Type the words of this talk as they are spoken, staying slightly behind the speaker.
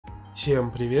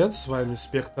Всем привет, с вами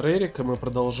Спектр Эрик, и мы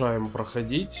продолжаем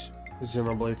проходить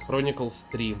Xenoblade Chronicles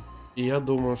 3. И я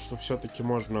думаю, что все-таки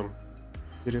можно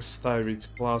переставить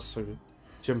классы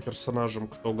тем персонажам,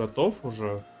 кто готов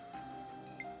уже.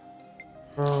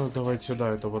 Давайте, да,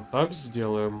 это вот так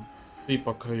сделаем. Ты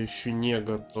пока еще не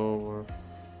готова,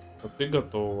 а ты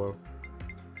готова.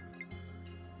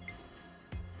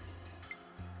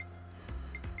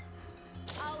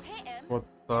 Вот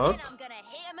так.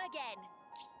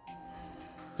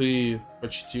 Ты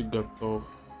почти готов.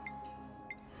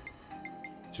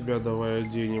 Тебя давай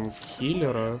оденем в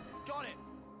хиллера.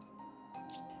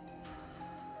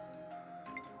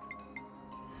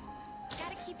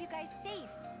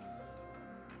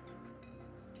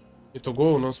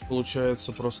 Итого у нас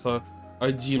получается просто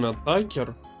один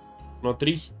атакер, но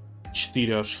 3-4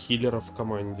 аж хиллера в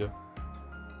команде.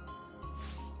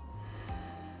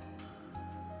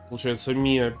 Получается,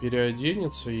 Мия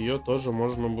переоденется, ее тоже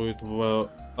можно будет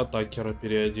в атакера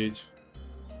переодеть.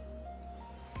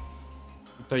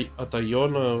 А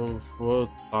Тайона в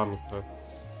танка.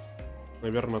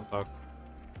 Наверное, так.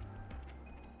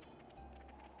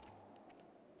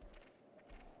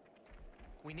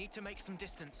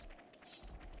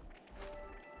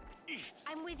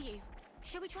 I'm with you.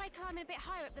 Shall we try climbing a bit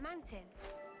higher up the mountain?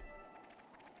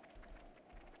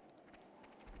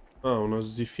 У нас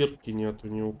зефирки нету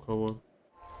ни у кого.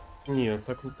 Нет,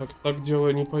 так дело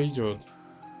не пойдет.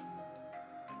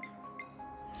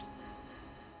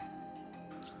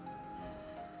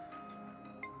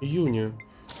 Юни.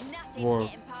 Во.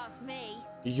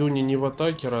 Юни не в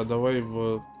атакера, а давай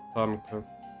в танка.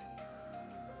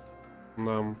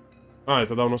 Нам. И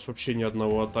тогда у нас вообще ни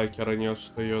одного атакера не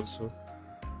остается.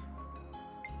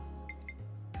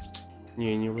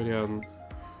 Не вариант.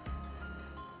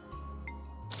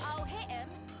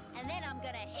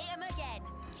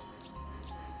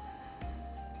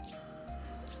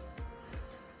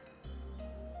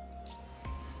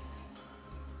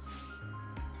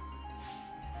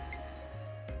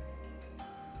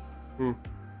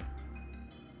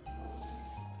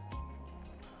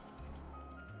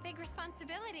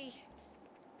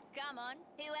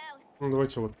 Ну,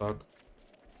 давайте вот так.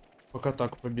 Пока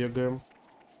так побегаем.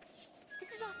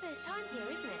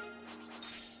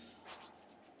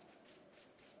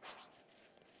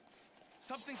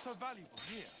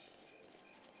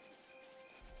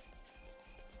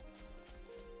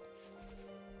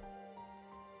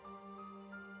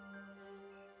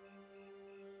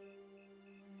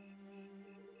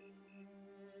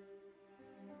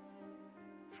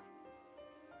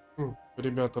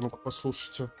 Ребята, ну-ка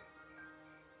послушайте.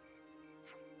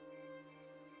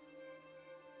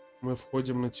 Мы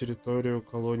входим на территорию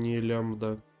колонии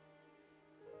Лямбда.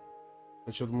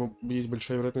 Значит, есть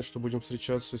большая вероятность, что будем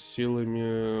встречаться с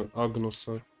силами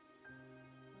Агнуса.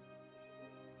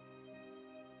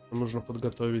 Нужно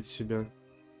подготовить себя.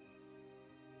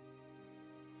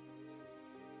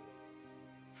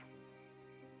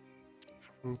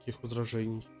 Никаких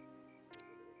возражений.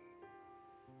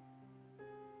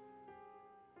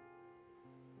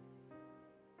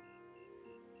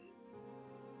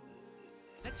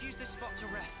 Use this spot to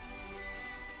rest.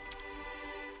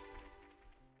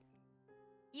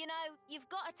 You know, you've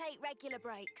got to take regular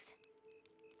breaks.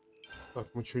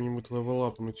 Так, мы что-нибудь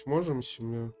левелапнуть можем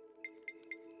себе?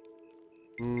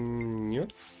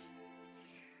 Нет.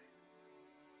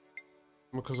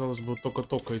 Мы, казалось бы,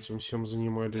 только этим всем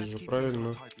занимались же,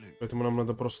 правильно? Поэтому нам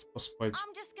надо просто поспать.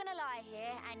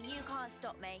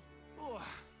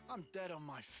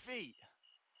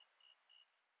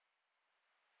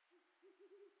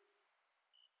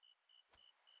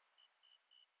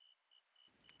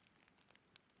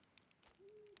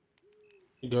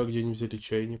 Ига, где они взяли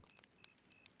чайник?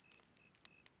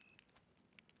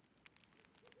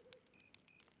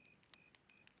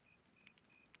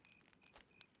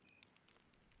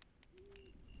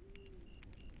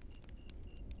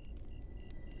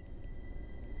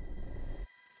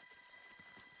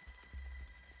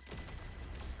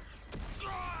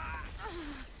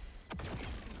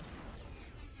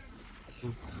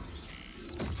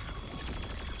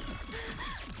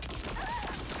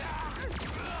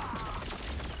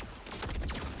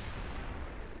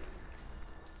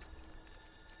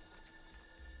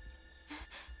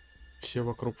 Все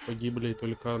вокруг погибли, и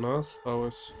только она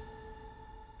осталась.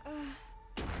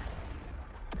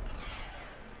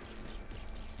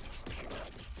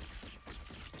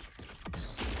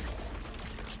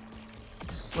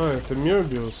 Это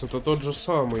Мёбиус, это тот же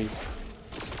самый.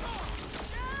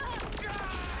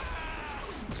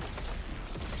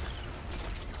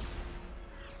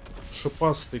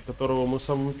 Шипастый, которого мы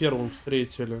самым первым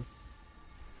встретили.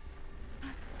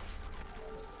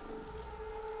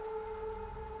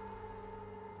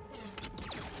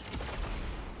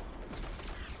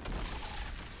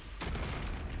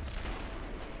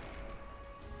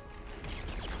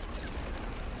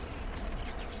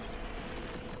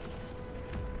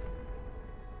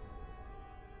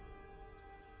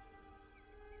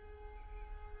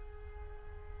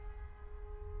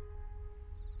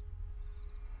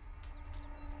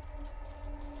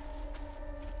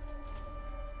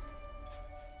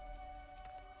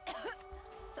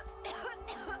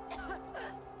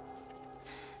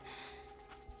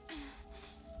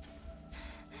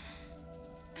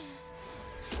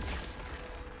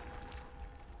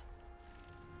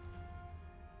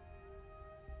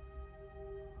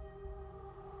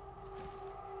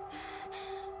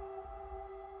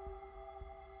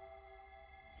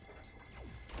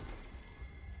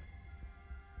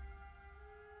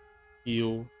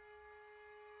 Ил.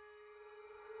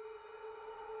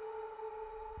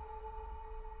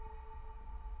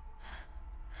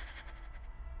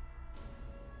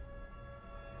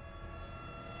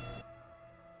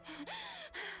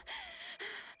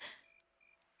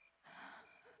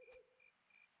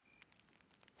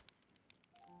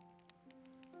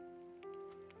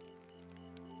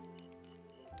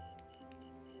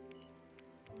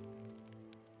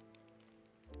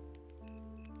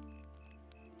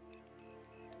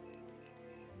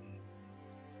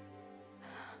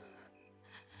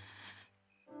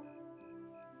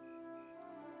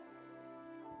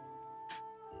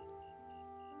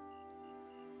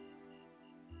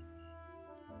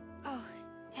 Oh,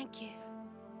 thank you.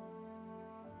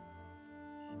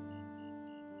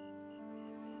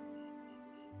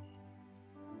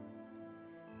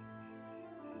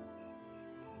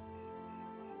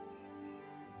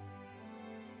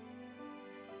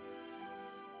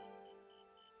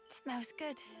 Smells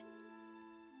good.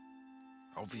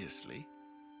 Obviously,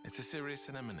 it's a serious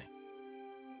anemone.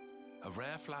 A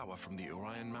rare flower from the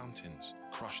Orion Mountains,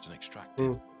 crushed and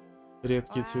extracted.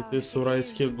 Редкие Wow, цветы look с at you.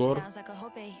 уральских гор. Sounds like a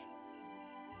hobby.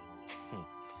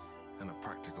 And a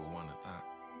practical one at that.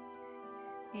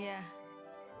 Yeah.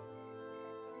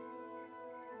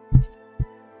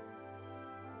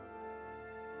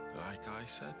 Like I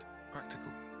said,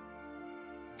 practical.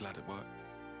 Glad it worked.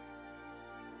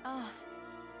 Oh.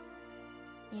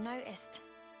 You noticed.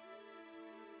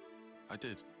 I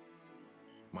did.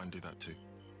 Mine do that too.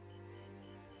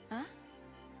 Huh?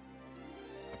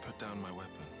 I put down my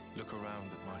weapon, look around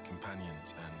at my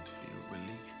companions, and feel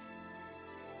relief.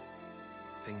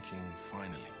 Thinking,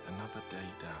 finally, another day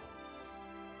down.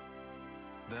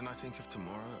 Then I think of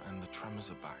tomorrow and the tremors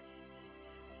are back.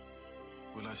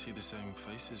 Will I see the same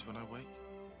faces when I wake?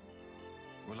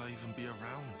 Will I even be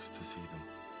around to see them?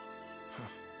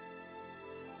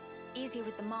 Easier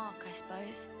with the mark, I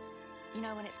suppose. You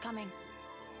know when it's coming.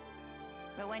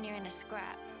 But when you're in a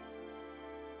scrap...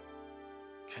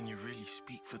 Can you really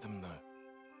speak for them, though?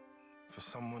 For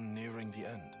someone nearing the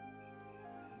end?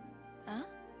 Huh?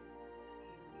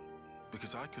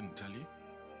 Because I couldn't tell you.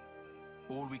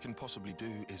 All we can possibly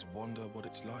do is wonder what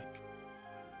it's like.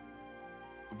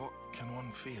 What can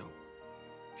one feel?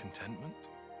 Contentment,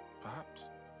 perhaps?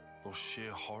 Or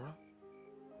sheer horror?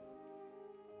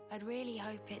 I'd really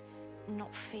hope it's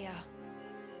not fear.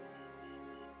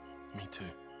 Me too.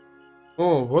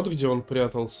 О, вот где он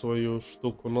прятал свою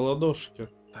штуку, на ладошке.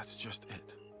 That's just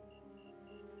it.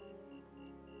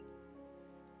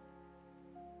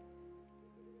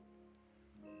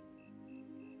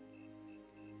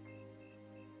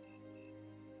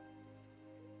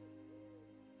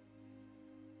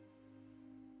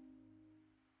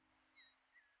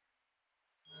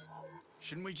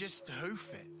 Shouldn't we just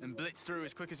hoof it and blitz through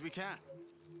as quick as we can?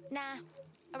 Nah,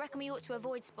 I reckon we ought to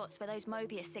avoid spots where those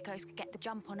Mobius sickos could get the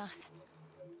jump on us.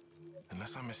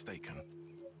 Unless I'm mistaken,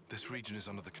 this region is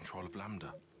under the control of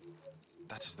Lambda.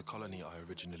 That is the colony I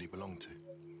originally belonged to.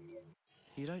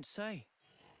 You don't say.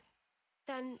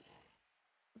 Then...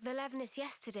 the Levinus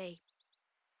yesterday.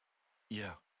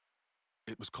 Yeah.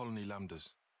 It was Colony Lambda's,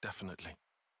 definitely.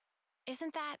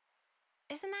 Isn't that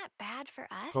bad for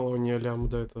us? Колония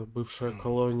Лямбда — это бывшая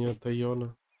колония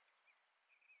Тайона.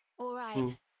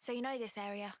 Alright, so you know this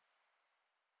area.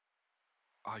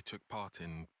 I took part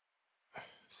in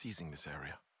seizing this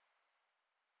area.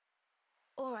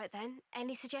 Alright then,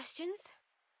 any suggestions?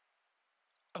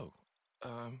 Oh,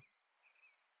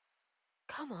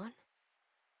 Come on.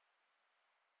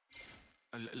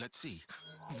 let's see.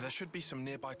 There should be some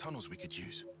nearby tunnels we could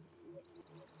use.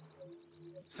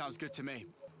 Sounds good to me.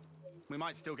 We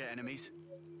might still get enemies.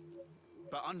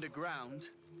 But underground,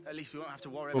 at least we won't have to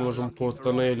worry Мы about можем по looking for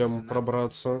тоннелям officers and that.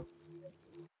 пробраться.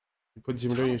 И под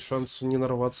землей есть шанс не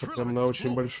нарваться прям на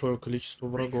очень большое количество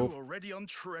врагов.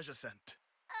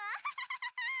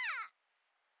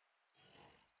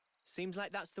 Seems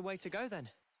like that's the way to go then.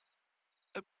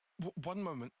 One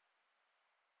moment.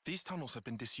 These tunnels have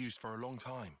been disused for a long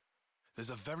time. There's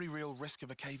a very real risk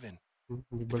of a cave-in.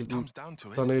 If it comes down to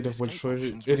В it, тоннелях escape большой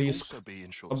options may риск also be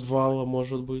in short supply. обвала,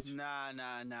 может быть.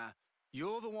 Nah.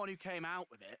 You're the one who came out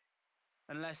with it.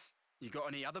 Unless you got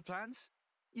any other plans?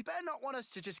 You better not want us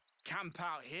to just camp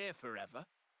out here forever.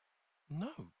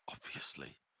 No,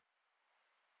 obviously.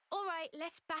 Alright,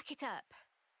 let's back it up.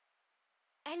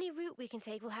 Any route we can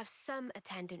take will have some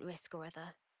attendant risk or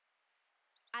other.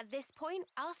 At this point,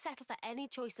 I'll settle for any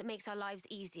choice that makes our lives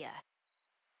easier.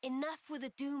 Enough with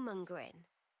the doom-mongering.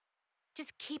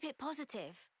 Just keep it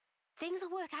positive. Things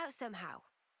will work out somehow.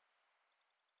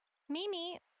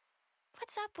 Mimi,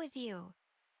 what's up with you?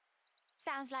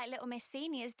 Sounds like little Miss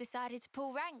Senior's decided to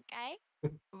pull rank, eh?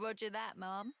 Roger that,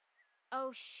 Mom.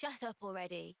 Oh, shut up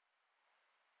already.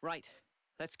 Right,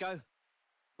 let's go.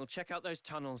 We'll check out those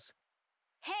tunnels.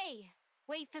 Hey,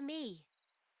 wait for me.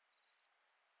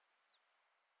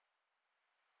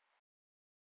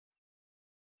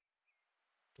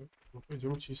 Ну,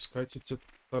 пойдемте искать эти You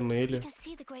тоннели. can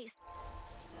see the great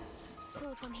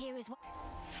sword from here as well.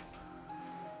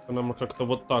 Нам как-то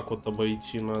вот так вот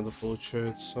обойти надо,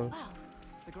 получается. Wow.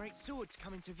 The great sword's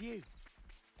coming to view.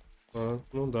 А,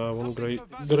 ну да, вон Something for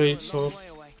Vasco Great a long Sword. way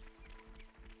away.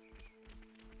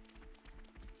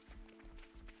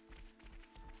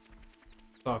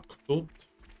 Так, тут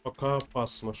пока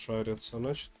опасно шариться,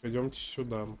 значит, пойдемте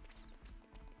сюда.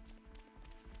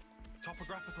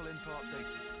 Topographical info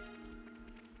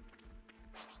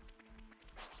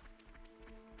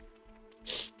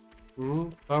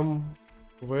updated. Там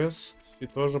квест, и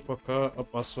тоже пока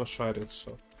опасно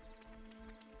шариться.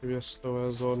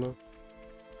 Квестовая зона.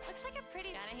 Looks like a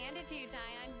pretty... Gotta hand it to you,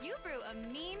 Tyon. You brew a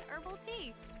mean herbal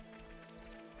tea.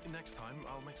 Next time,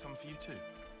 I'll make some for you too.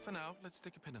 For now, let's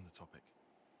stick a pin in the topic.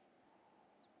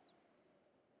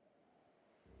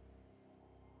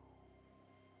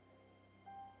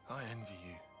 I envy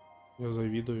you. Я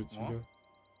завидую тебе.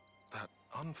 That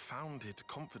unfounded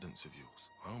confidence of yours.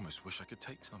 I almost wish I could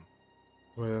take some.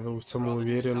 Твоя Rather do something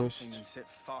самоуверенность. than sit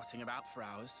farting about for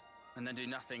hours and then do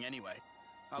nothing anyway.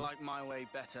 I like my way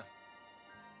better.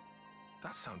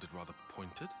 That sounded rather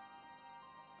pointed.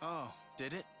 Oh,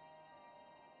 did it?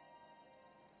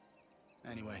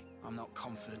 Anyway, I'm not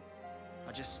confident.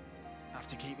 I just have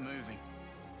to keep moving.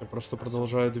 Я просто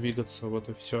продолжаю двигаться, вот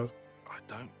и все. I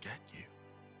don't get you.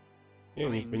 Я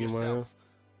не понимаю. yourself.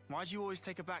 Why do you always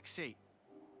take a back seat?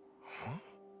 Huh?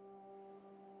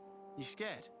 You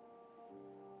scared?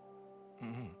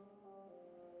 Mm-hmm.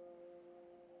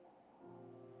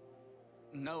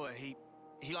 Noah, he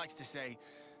likes to say,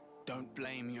 don't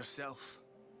blame yourself.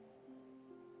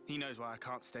 He knows why I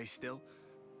can't stay still,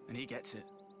 and he gets it,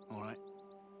 all right?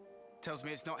 Tells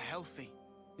me it's not healthy,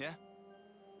 yeah?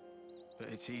 But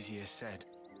it's easier said.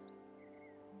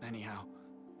 Anyhow,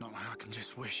 not like I can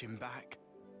just wish him back.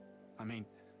 I mean,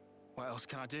 what else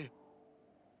can I do?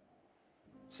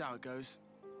 That's how it goes.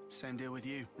 Same deal with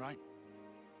you, right?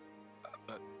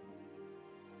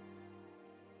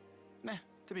 Nah,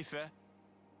 to be fair,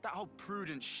 that whole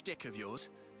prudent shtick of yours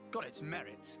got its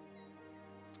merits.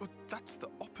 Well, that's the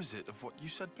opposite of what you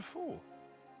said before.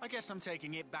 I guess I'm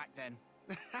taking it back then.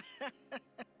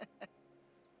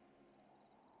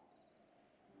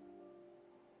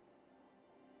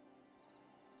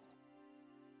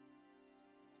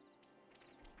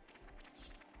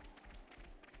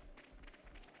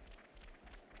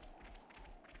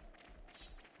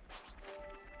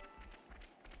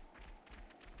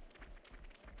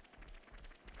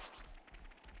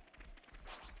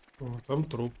 О, там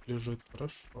труп лежит,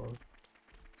 хорошо.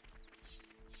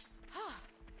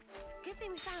 Good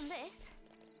thing we found this.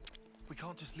 We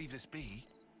can't just leave this be.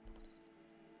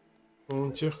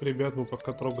 Ну, тех ребят мы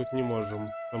пока трогать не можем.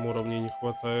 Там уровней не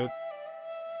хватает.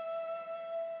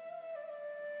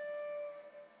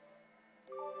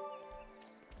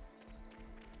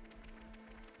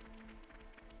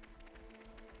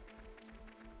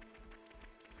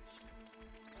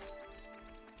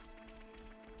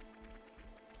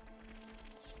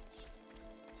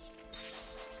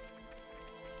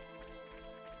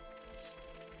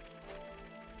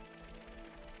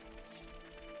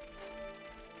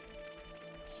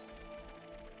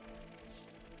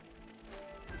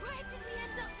 Where did we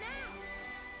end up now?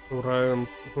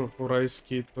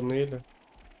 Урайские туннели.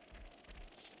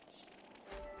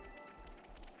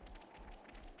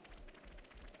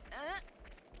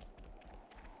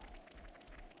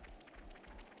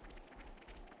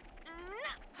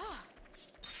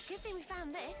 Good thing we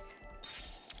found this.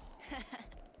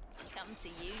 Come to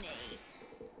uni.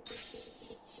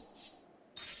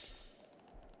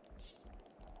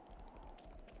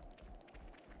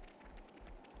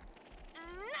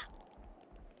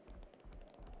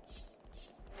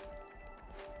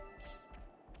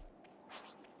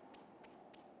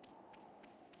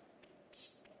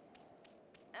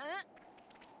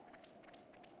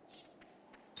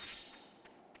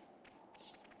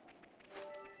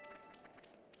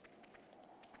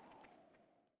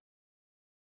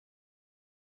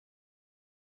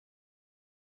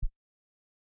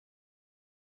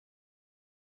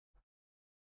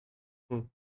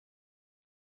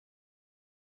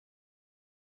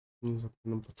 Внезапно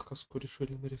нам подсказку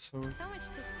решили нарисовать. So much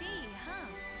to see, huh?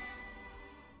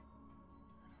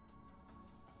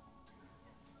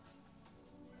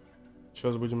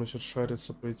 Сейчас будем, значит,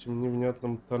 шариться по этим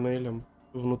невнятным тоннелям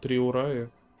внутри Урая.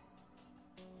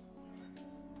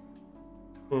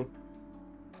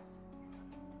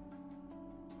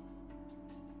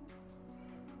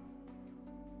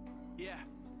 Yeah,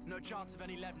 no chance of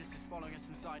any Levnesses following us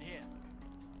inside here.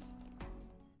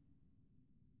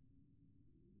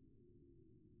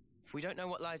 We don't know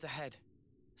what lies ahead.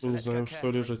 So Мы не let's go знаем, что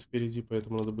carefully. лежит впереди,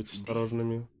 поэтому надо быть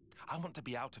осторожными. I want to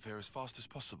be out of here as fast as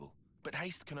possible, but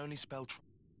haste can only spell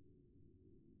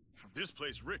This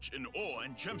place rich in ore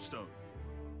and gemstone.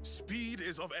 Speed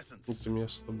is of essence. Это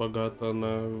место богато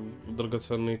на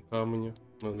драгоценные камни.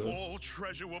 Надо All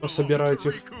treasure will belong пособирать to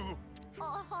их. Riku.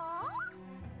 Uh-huh.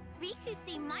 Riku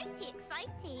seem mighty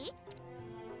excited.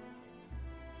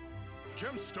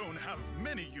 Gemstone have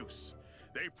many use.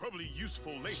 They probably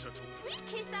useful later too.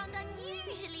 Riku sound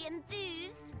unusually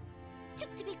enthused.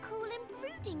 Took to be cool and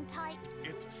brooding type.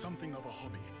 It's something of a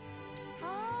hobby.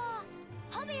 Ah,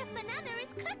 hobby of Manana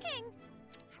is cooking.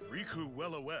 Riku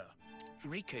well aware.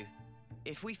 Riku,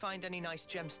 if we find any nice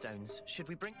gemstones, should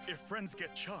we bring... If friends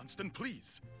get chance, then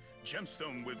please.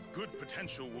 Gemstone with good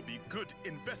potential will be good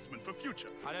investment for future.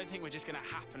 I don't think we're just gonna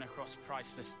happen across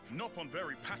priceless. Nopon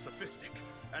very pacifistic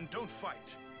and don't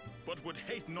fight, but would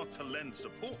hate not to lend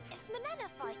support. If Manana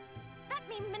fight, that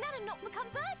mean Manana not become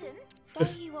burden?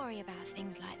 Don't you worry about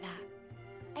things like that.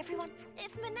 Everyone...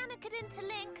 If Manana could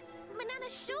interlink, Manana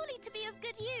surely to be of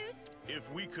good use.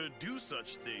 If we could do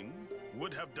such thing,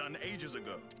 would have done ages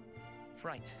ago.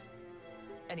 Right.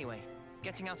 Anyway,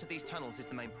 getting out of these tunnels is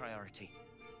the main priority.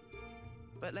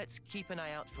 But let's keep an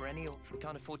eye out for any... We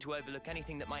can't afford to overlook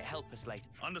anything that might help us later.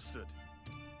 Understood.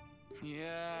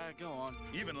 Yeah, go on.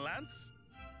 Even Lance?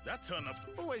 That turned up.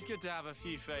 Always good to have a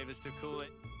few favors to call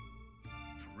it.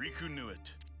 Riku knew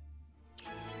it.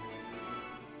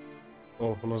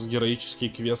 О, у нас героический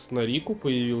квест на Рику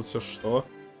появился, что?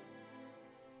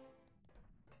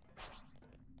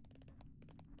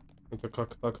 Это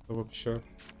как так-то вообще?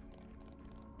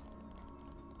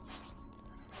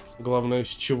 Главное, с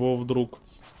чего вдруг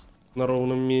на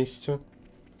ровном месте?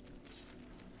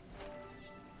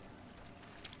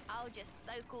 I'll just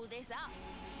soak all this up.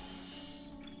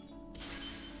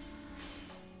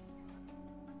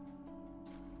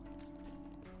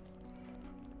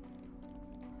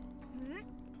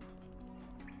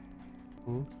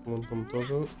 Вон там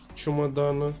тоже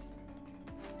чемоданы.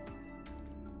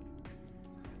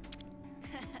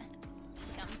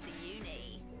 Come to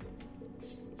uni.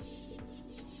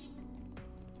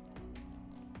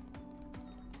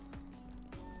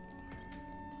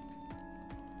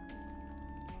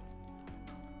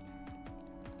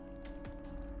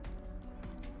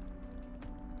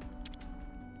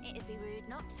 It'd be rude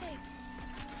not to.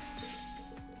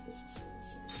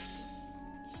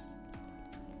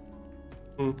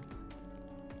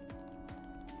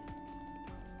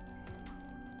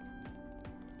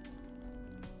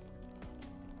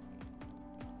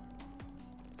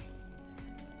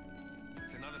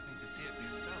 It's another thing to see it for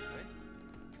yourself, eh?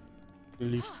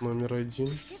 Лифт номер 1.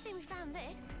 Good thing we found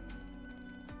this.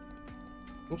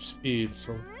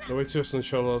 Успеется. Давайте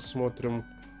сначала осмотрим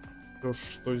то,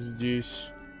 что здесь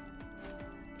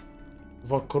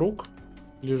вокруг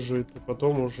лежит, и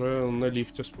потом уже на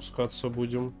лифте спускаться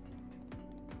будем.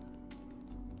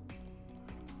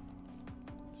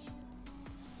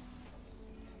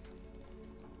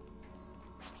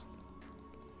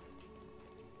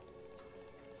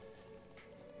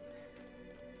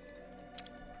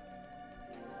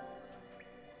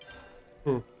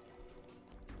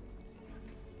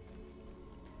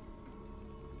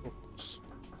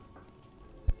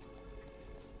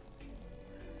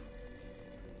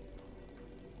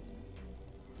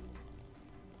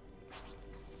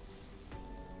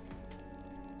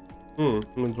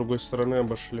 Мы с другой стороны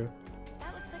обошли.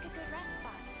 That looks like a good rest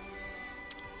spot.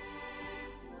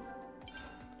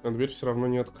 А дверь все равно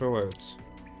не открывается.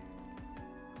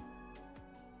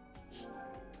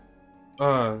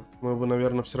 Мы бы,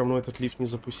 наверное, все равно этот лифт не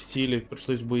запустили.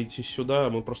 Пришлось бы идти сюда, а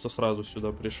мы просто сразу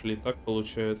сюда пришли. Так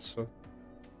получается.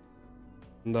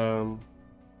 Да.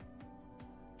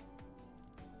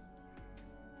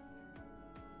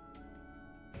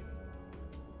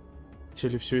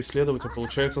 Хотели все исследовать, а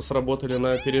получается сработали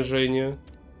на опережение.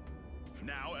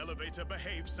 Now elevator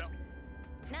behave self.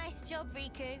 Nice job,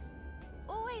 Riku.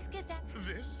 Always good to...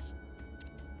 This?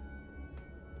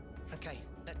 Okay,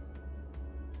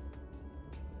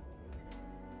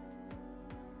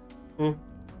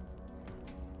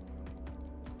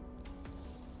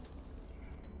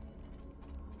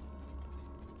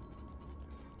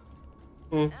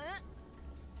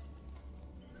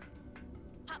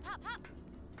 Hop, hop, hop.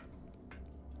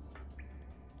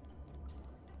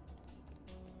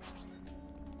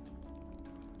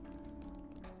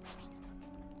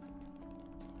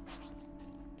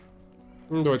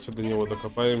 Ну, давайте до него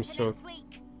докопаемся.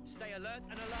 Stay alert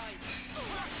and alive.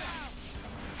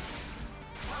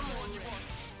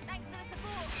 Thanks for the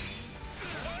support.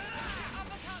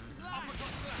 Uppercut slash.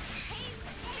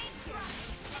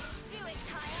 Do it,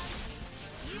 Tyre.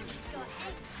 You need to go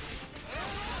ahead.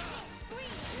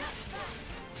 Scream.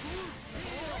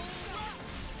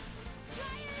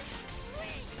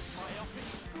 Myopic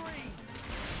scream.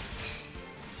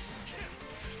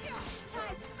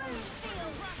 Typhoon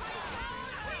field.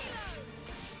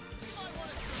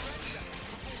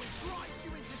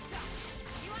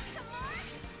 You want some more?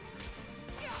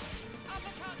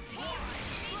 Uppercut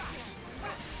slash.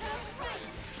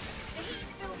 The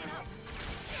heat's building up.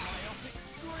 Myopic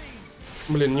scream.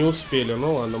 Блин, не успели.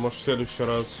 Ну ладно, может в следующий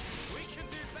раз. We can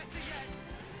do better yet.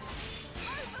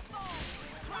 Overfall.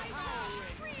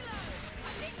 Reload.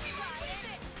 I think we got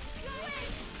it.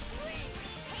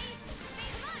 Hey,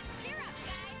 come on, cheer up,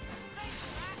 guys.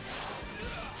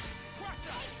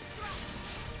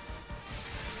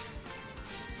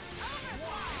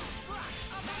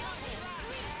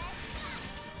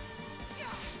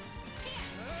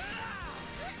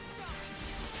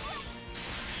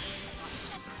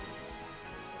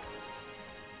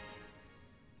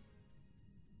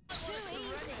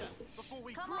 Before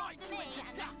we Come on to me,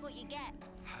 and that's what you get.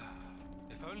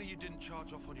 If only you didn't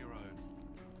charge off on your own.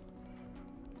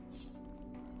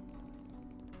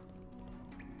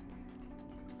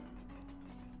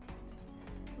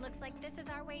 Looks like this is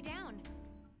our way down.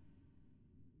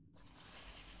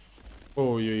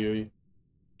 Ой-ой-ой.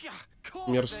 Course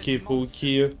Мерзкие there's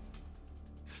пауки.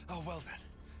 Oh well then.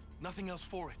 Nothing else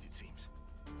for it, it seems.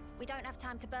 We don't have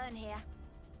time to burn here.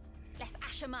 Let's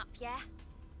ash them up, yeah?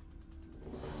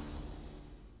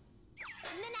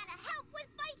 Nanana, help with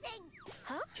fighting!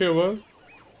 Huh? Чего?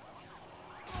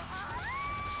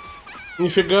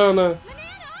 Нифига она.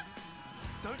 Banana!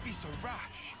 Don't be so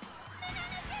rash.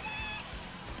 Banana did it!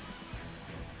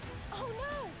 Oh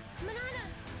no! Banana,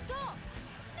 stop!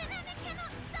 Banana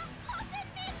cannot stop hot and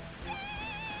mid-spin!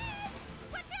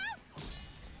 Watch out!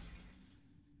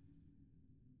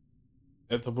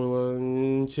 Это было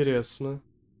интересно.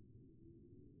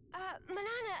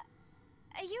 Banana,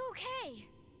 are you okay?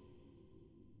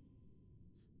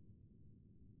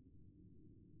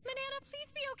 Banana, please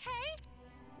be okay?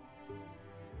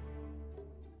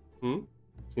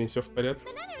 С ней все в порядке?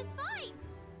 Banana is fine!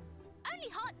 Only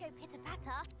heart go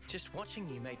pitter-patter. Just watching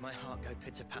you made my heart go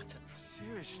pitter-patter.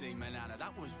 Seriously, Manana,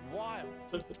 that was wild.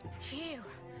 Phew.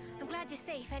 I'm glad you're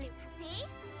safe anyway. See?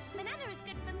 Banana is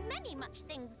good for many much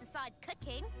things beside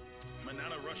cooking.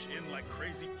 Manana rush in like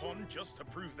crazy pond just to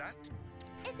prove that?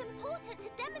 It's important to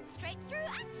demonstrate through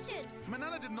action.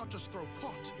 Manana did not just throw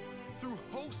pot, threw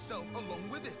whole self along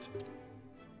with it.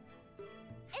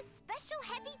 A special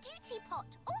heavy-duty pot,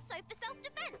 also for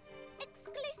self-defense.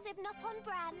 Exclusive Nopon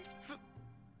brand.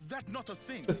 That not a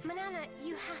thing. Manana,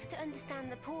 you have to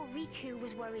understand that poor Riku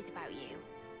was worried about you.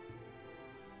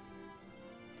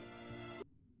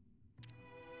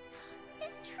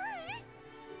 It's truth.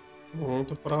 Ну,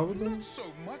 это правда. Not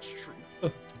so much truth.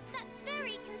 That's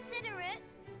very considerate.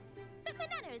 But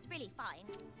Banana is really fine.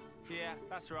 Yeah,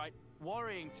 that's right.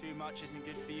 Worrying too much isn't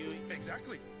good for you.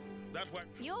 Exactly. That what?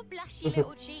 Your blushy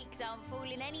little cheeks aren't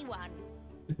fooling anyone.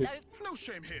 No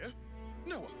shame here.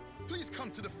 Noah, please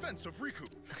come to defense of Riku.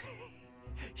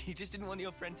 You just didn't want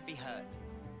your friend to be hurt.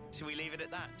 Should we leave it at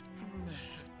that?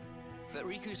 But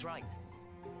Riku's right.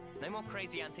 No more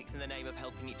crazy antics in the name of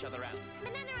helping each other out.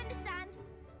 Banana understand.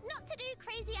 Not to do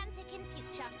crazy antic in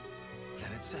future.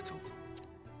 Then it's settled.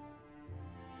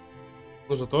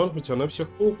 Ну, зато хоть она всех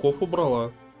пауков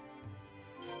убрала.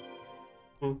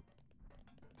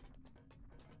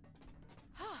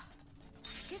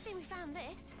 Good thing we found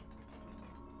this.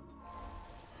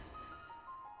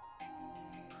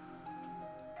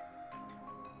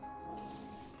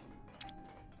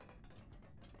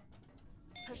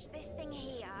 Push this thing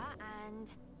here and...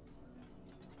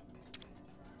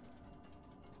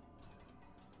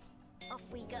 Off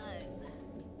we go.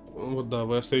 Вот да,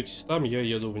 вы остаетесь там, я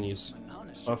еду вниз.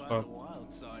 Banana sure has Ага. a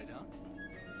wild side, huh?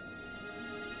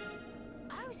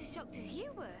 I was as shocked as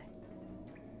you were.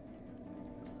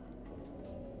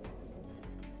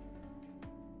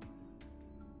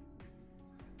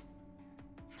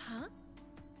 Huh?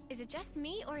 Is it just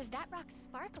me, or is that rock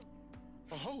sparkle?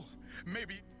 Oh,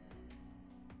 maybe.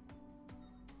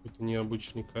 Это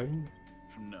необычный камень.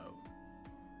 No.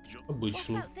 What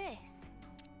Обычный. about this?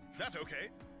 That okay?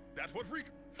 That what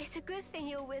Riku? It's a good thing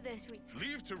you're with us, Riku.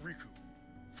 Leave to Riku.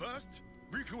 First,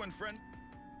 Riku and friend.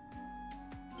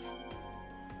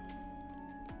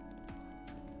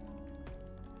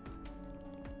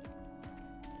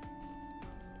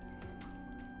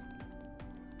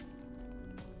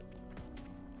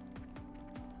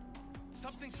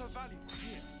 Something so valuable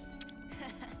here.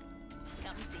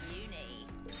 Come to uni.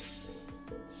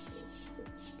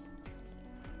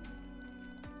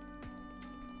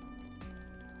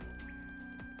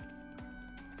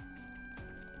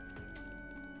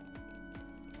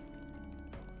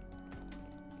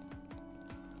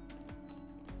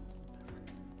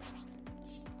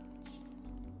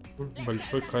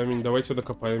 Большой камень. Давайте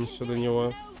докопаемся до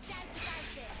него.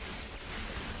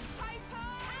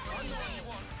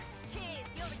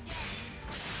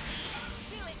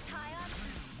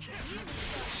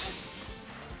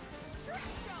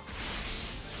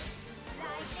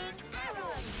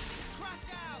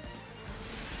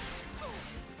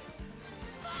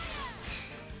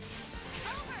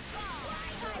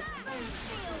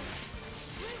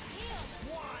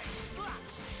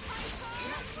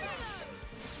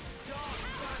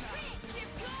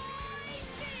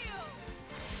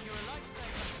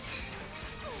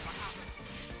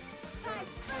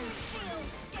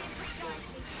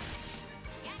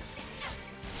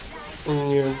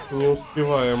 Не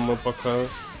успеваем мы пока.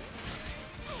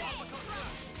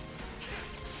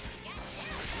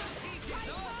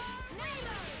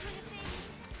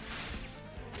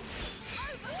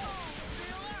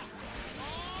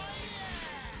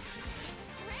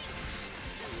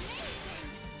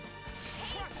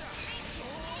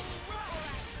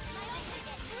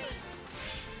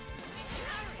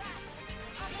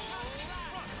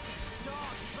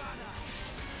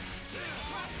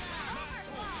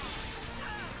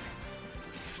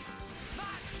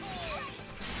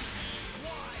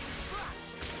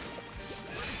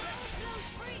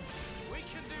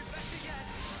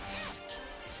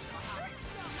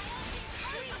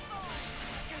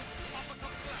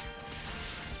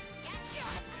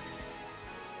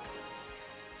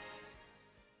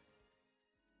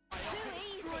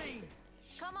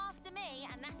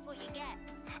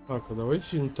 Так, а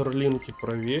давайте интерлинки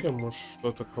проверим. Может,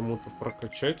 что-то кому-то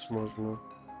прокачать можно.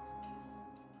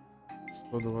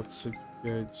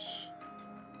 125.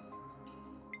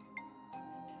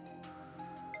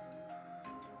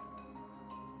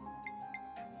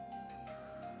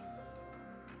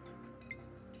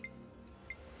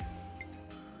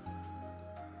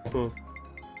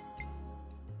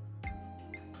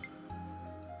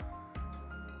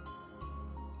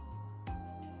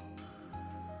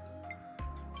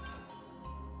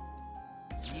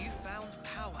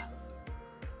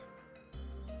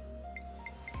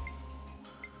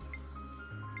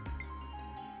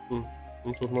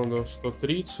 Ну, тут надо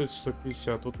 130,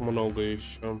 150, тут много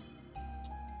еще.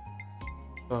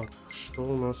 Так, что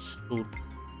у нас тут?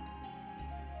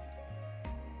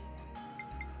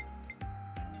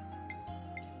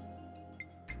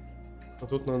 А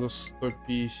тут надо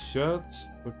 150,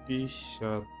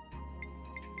 150.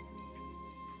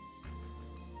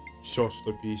 Все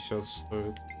 150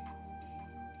 стоит.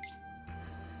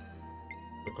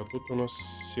 Так, а тут у нас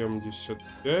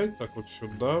 75. Так, вот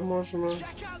сюда можно.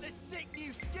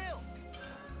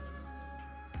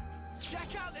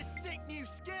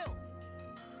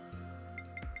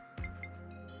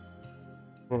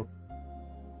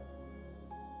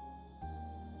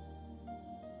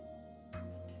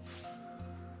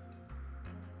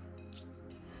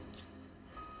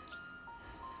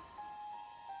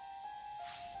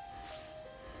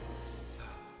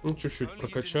 Ну, чуть-чуть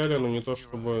прокачали, но не то,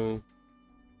 чтобы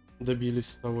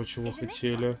добились того, чего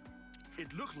хотели.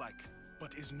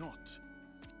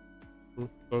 Ну,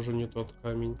 тоже не тот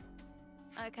камень.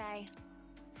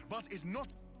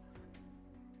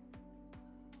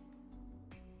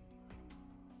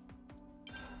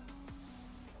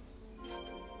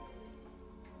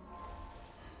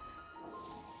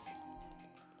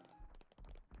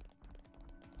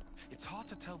 It's hard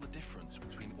to tell the difference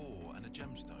between ore and a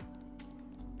gemstone.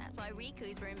 That's why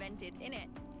Rikus were invented, innit?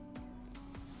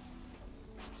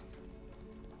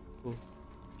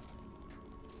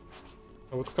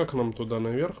 А вот как нам туда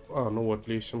наверх? А, ну вот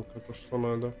лесенка, то что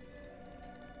надо.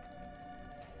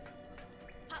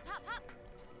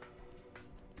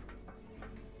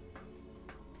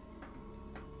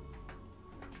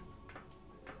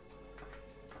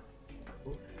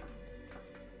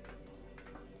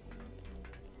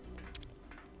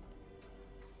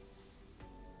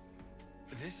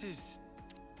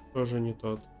 Тоже не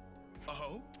тот.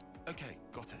 Okay,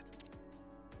 got it.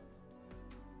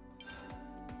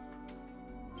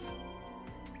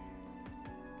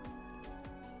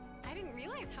 I didn't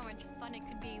realize how much fun it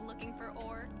could be looking for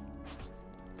ore.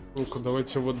 Ну-ка,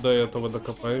 давайте вот до этого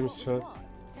докопаемся.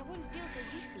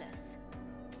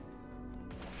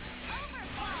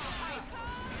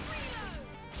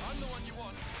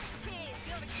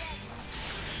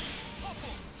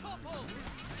 Topple!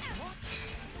 What?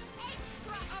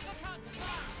 Extra. Uppercut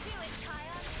slap! Do it,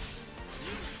 Kaya.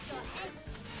 Use your head.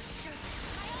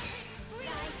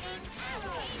 Lightning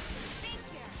arrow.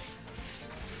 Figure.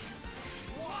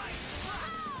 Why?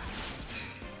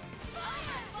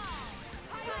 Fireball.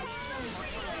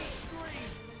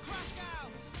 Scream! Crash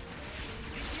out!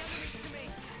 Leave the enemies to me!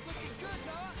 Looking good,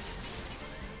 Noah.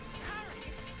 Harry!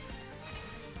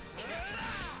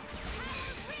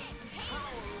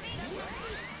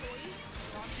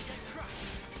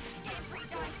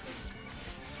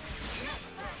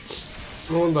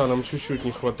 Ну да, нам чуть-чуть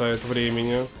не хватает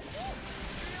времени.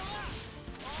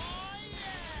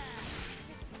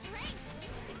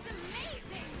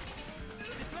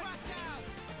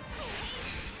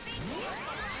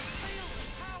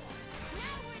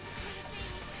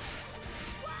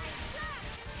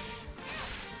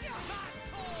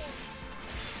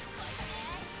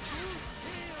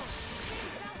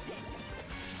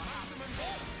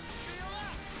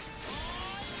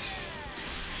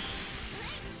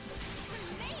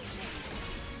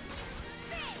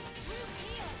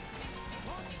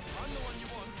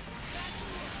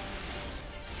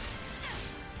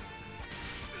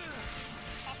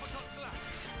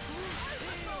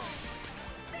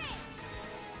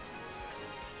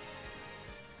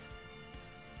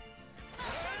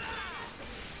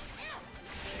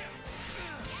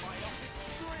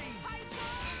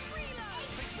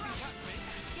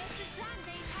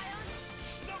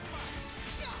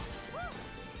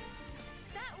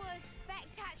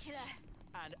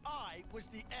 And I was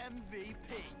the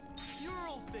MVP. You're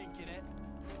all thinking it.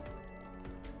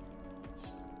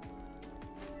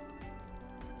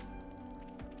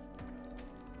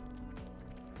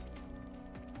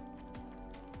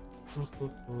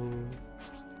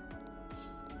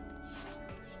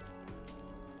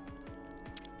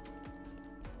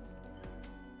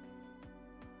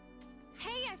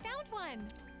 Hey, I found one.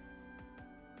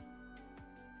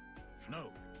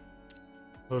 No,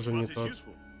 Тоже не but it's то.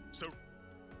 useful. So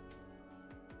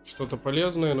Что-то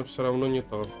полезное, но все равно не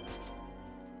то.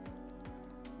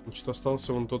 Значит,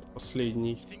 остался вон тот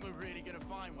последний. Think we're really gonna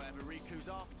find whatever Riku's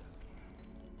after?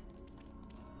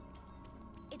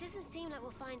 It doesn't seem like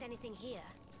we'll find anything here.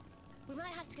 We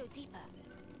might have to go deeper.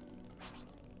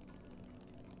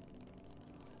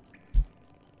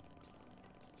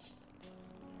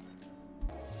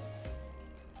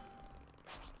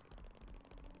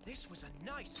 This was a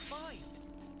nice find!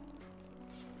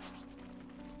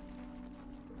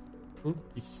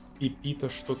 Пипита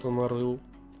что-то нарыл.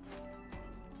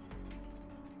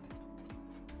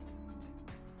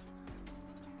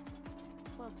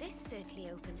 Well, this certainly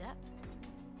opened up.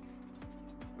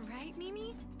 Right,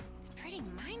 Mimi? It's pretty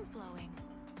mind-blowing.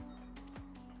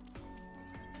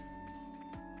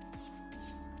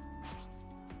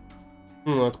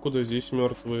 Откуда здесь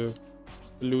мертвые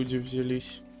люди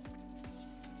взялись?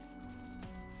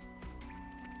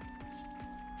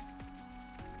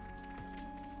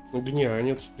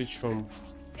 Гнянец причем.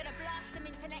 Gonna blast them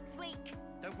into next week.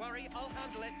 Don't worry, I'll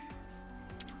handle it.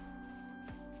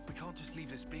 We can't just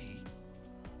leave this be.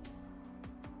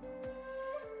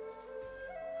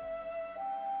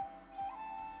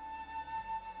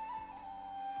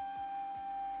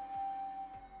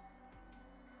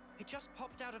 It just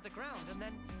popped out of the ground and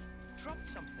then dropped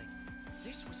something.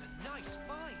 This was a nice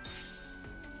find.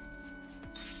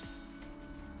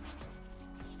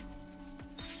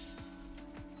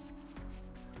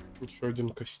 Еще один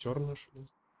костер нашли.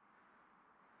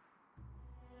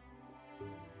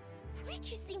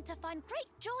 Riku seemed to find great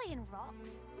joy in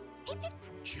rocks. He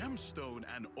picked gemstone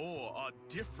and ore are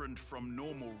different from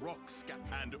normal rocks,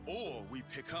 and ore we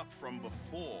pick up from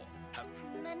before have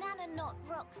Banana not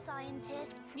rock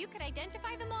scientist. You could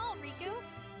identify them all, Riku.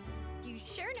 You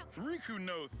sure know. Riku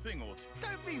know thing or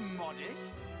Don't be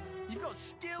modest. You've got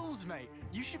skills, mate.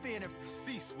 You should be in a...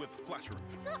 cease with flattery.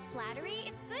 It's not flattery,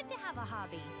 it's good to have a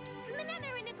hobby. Banana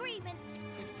in agreement.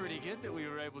 It's pretty good that we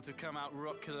were able to come out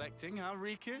rock collecting, huh,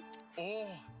 Riku? Ore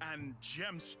and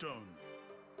gemstone,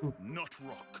 not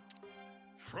rock.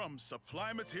 From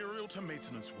supply material to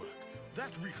maintenance work,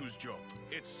 that's Riku's job.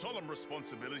 It's solemn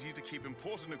responsibility to keep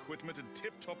important equipment in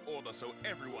tip-top order so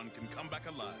everyone can come back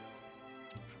alive.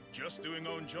 Just doing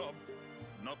own job,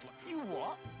 not like... You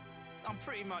what? I'm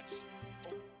pretty much...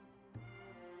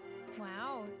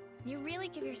 Wow. You really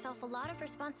give yourself a lot of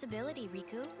responsibility,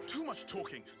 Riku. Too much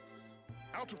talking.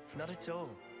 Out of... Not at all.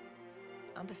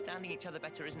 Understanding each other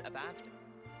better isn't a bad thing.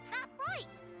 That's right!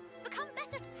 Become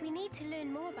better. We need to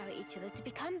learn more about each other to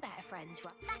become better friends,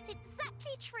 right? That's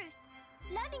exactly truth.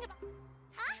 Learning about...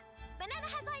 Huh? Banana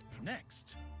has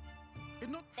Next. It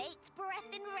not... baked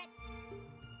breath in red.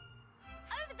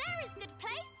 Over over there is good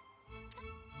place.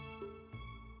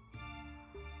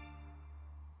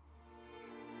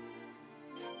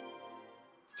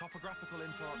 Topographical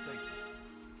info update.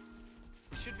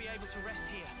 We should be able to rest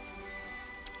here.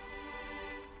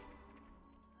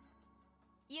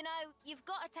 You know, you've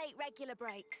got to take regular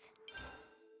breaks.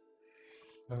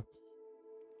 Так.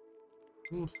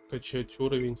 Ну, скачать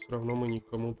уровень все равно мы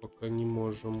никому пока не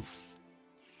можем.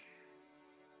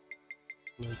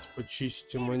 Давайте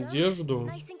почистим одежду.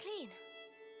 Nice and clean.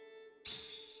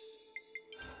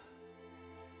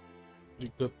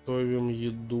 Приготовим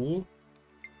еду.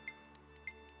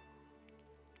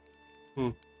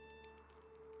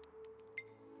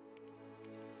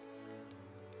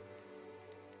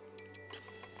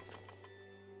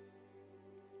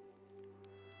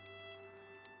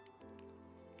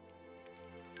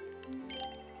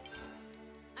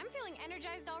 I'm feeling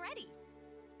energized already.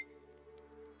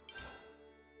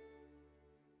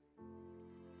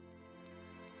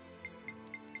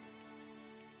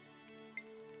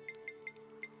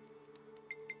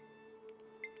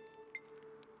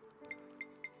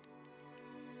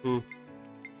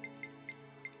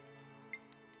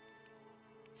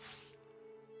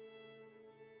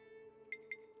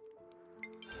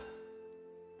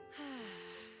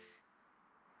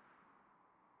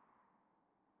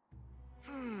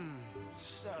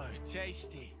 So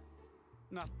tasty.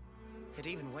 It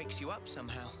even wakes you up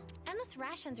somehow. Endless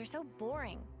rations are so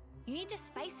boring. You need to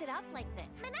spice it up like this.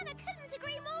 Manana couldn't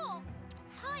agree more.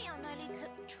 Tyon only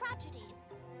cooked tragedies.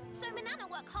 So Manana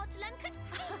worked hard to learn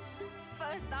cook.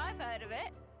 First I've heard of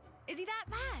it. Is he that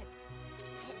bad?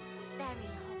 Very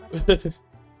horrible.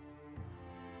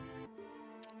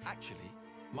 Actually,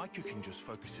 my cooking just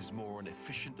focuses more on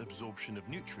efficient absorption of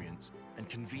nutrients and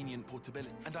convenient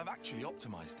portability, and I've actually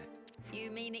optimized it.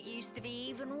 You mean it used to be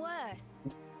even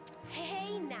worse?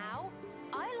 Hey now,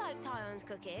 I like Tyon's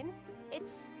cooking.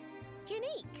 It's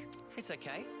unique. It's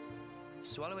okay.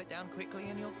 Swallow it down quickly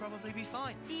and you'll probably be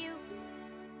fine. Do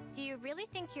you really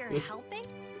think you're helping?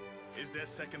 Is there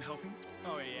second helping?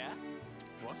 Oh yeah?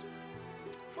 What?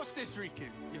 What's this, Riku?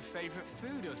 Your favorite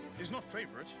food or Is not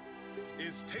favorite.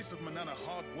 Is taste of Manana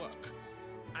hard work.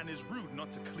 And is rude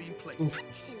not to clean plate.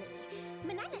 Actually,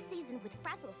 Manana seasoned with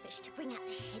frazzlefish to bring out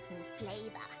hidden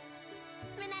flavor.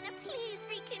 Manana, please,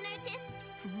 Riku, notice.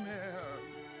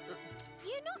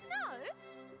 You not know?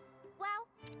 Well,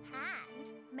 and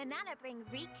Manana bring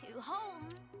Riku home.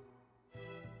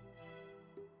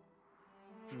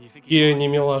 You think И они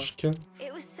милашки.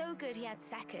 It was so good he had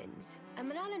seconds. And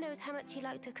Manana knows how much he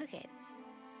liked to cook it.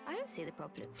 I don't see the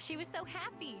problem. She was so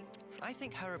happy. I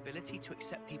think her ability to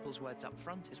accept people's words up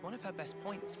front is one of her best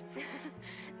points.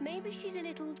 Maybe she's a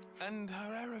little... And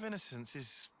her air of innocence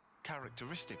is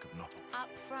characteristic of Nopon.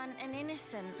 Upfront and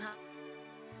innocent, huh?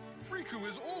 Riku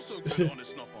is also good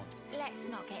honest Nopon. Let's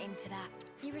not get into that.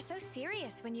 You were so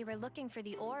serious when you were looking for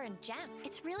the ore and gem.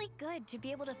 It's really good to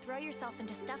be able to throw yourself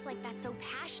into stuff like that so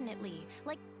passionately.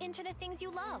 Like, into the things you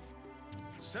love.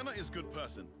 Senna is good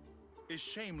person. It's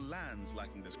shame Land's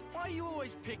lacking this. Why are you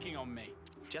always picking on me?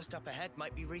 Just up ahead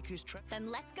might be Riku's trip. Then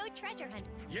let's go treasure hunt.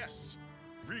 Yes.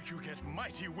 Riku get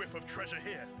mighty whiff of treasure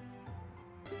here.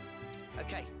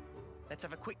 Okay, let's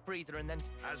have a quick breather and then...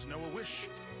 As Noah wish.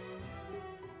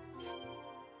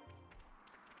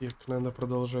 Так, надо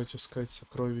продолжать искать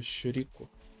сокровища Рику.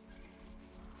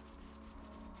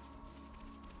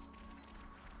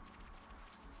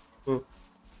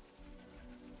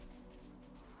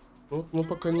 Вот мы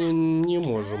пока не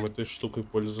можем этой штукой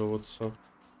пользоваться.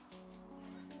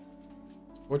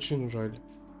 Очень жаль.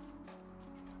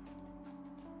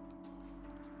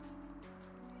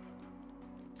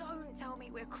 Don't tell me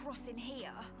we're crossing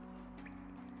here.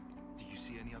 Do you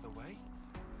see any other way?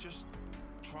 Just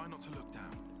try not to look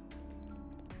down.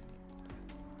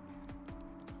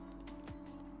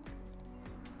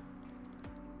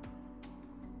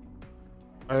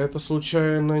 А это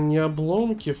случайно не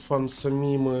обломки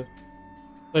Фансамимы,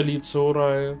 столицы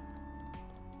Урая?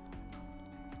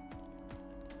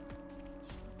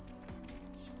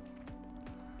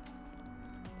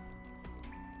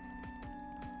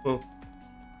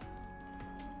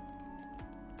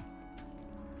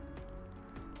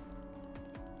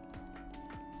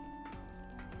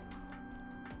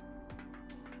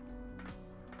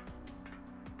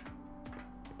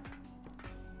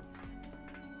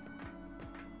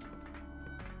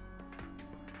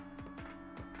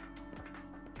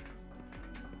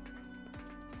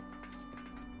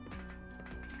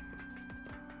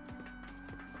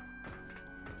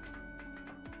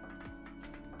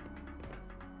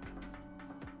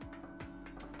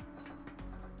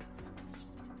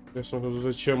 Я смотрю,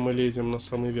 зачем мы лезем на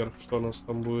самый верх, что нас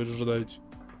там будет ждать.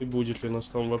 И будет ли нас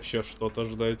там вообще что-то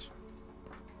ждать.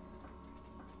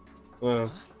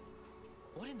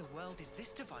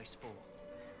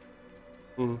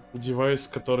 Девайс,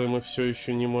 который мы все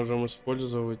еще не можем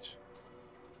использовать.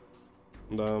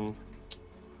 Да.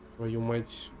 Твою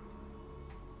мать.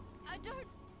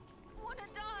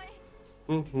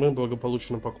 Мы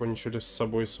благополучно покончили с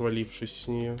собой, свалившись с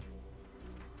нее.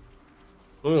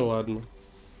 Ну и ладно.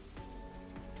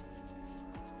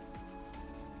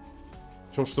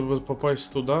 Причем, чтобы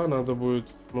попасть туда, надо будет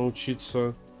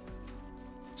научиться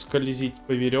скользить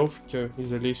по веревке и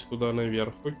залезть туда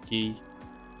наверх. Окей.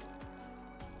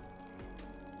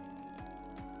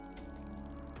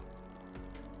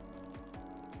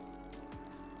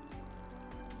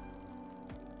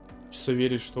 Хочется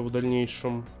верить, что в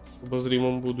дальнейшем, в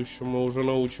обозримом будущем мы уже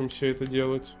научимся это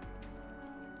делать.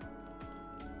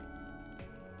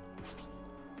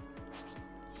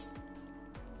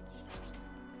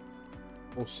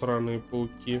 О, сраные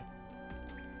пауки.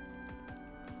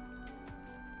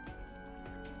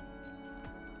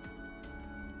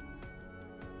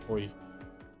 Ой.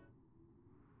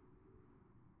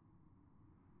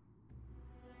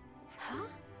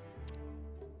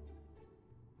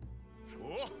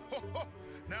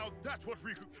 Now that's what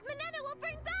Riku... Manana will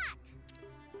bring back!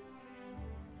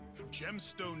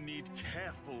 Gemstone need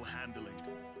careful handling.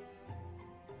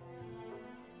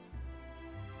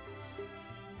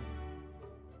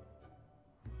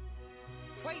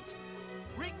 Wait!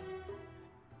 Rick!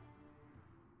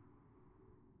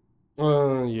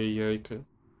 Ай-яй-яйка.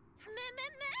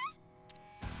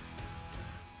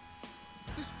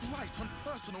 This blight on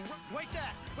personal... Wait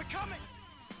there! We're coming!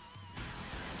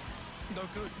 No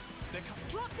good. They're coming.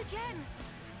 Drop the gem!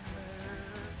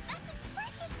 That's a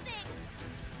precious thing!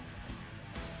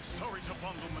 Sorry to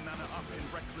bundle Manana up in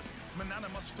reckless... Manana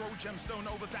must throw Gemstone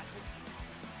over that...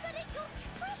 But it's your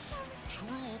treasure!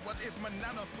 True, but if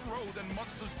Manana throw, then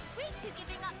monsters... Riku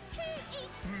giving up too easy!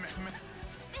 Meh.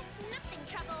 It's nothing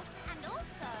trouble. And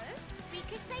also,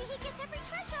 Riku say he gets every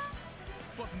treasure!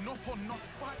 But Nopon not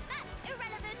fight... That's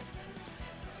irrelevant!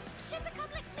 Should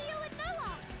become like Mio and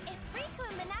Noah! If Riku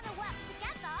and Manana work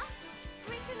together,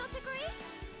 Riku not agree?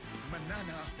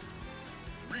 Manana...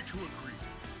 Riku agree.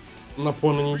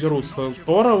 Нопоны не дерутся.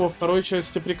 Тора во второй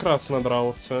части прекрасно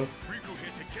дрался. Riku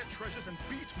here to get treasures and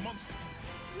beat monsters.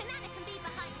 Manana can be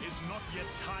behind. Is not yet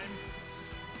time.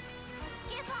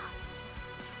 Give up!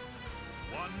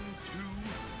 1,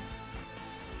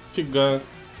 2... Фига.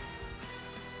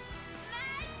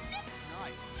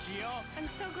 Nice, Gio. I'm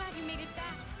so glad you made it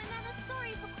back. Manana,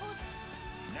 sorry for causing...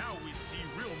 Now we see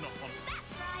real Nopon,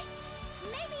 That's right.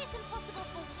 Maybe it's impossible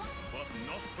for one. but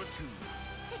not for two.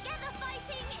 Together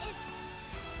fighting is...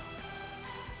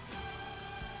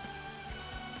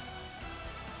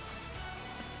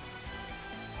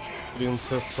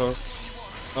 Принцесса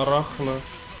Арахна.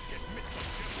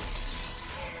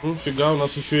 Фига, у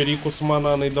нас еще и Рику с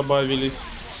Мананой добавились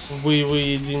в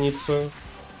боевые единицы.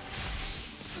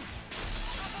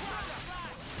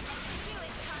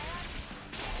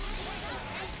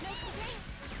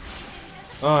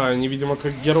 Они, видимо,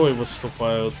 как герой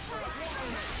выступают.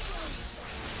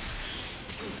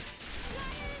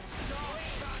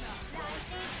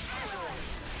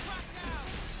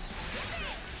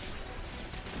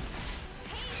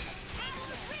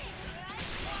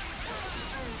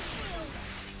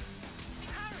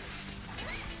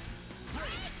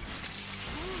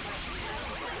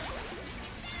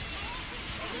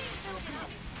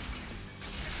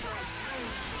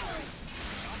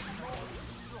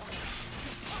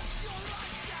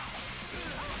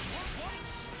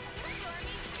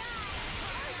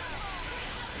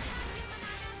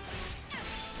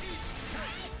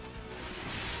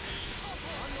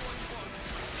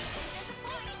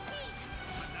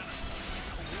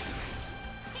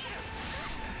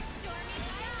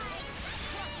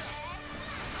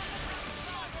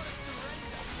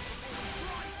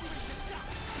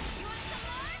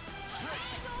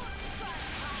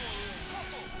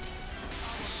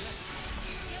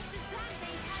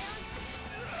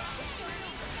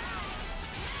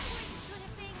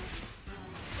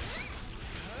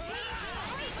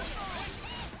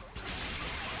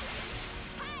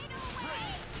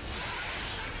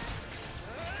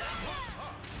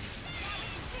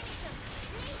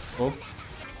 О.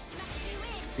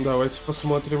 Давайте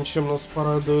посмотрим, чем нас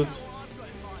порадует.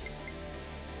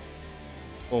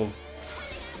 О.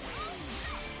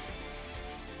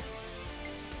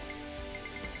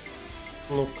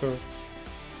 Ну-ка.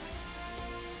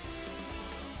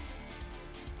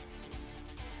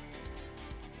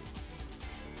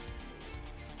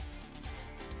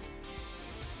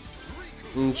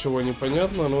 Ничего не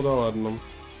понятно, ну да ладно.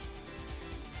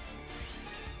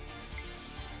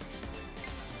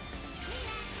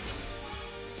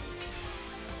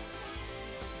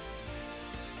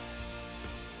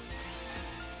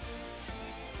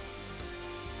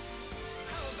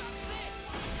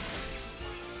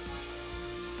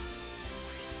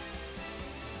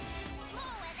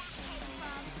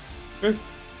 Какие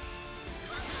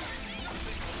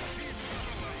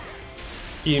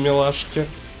милашки.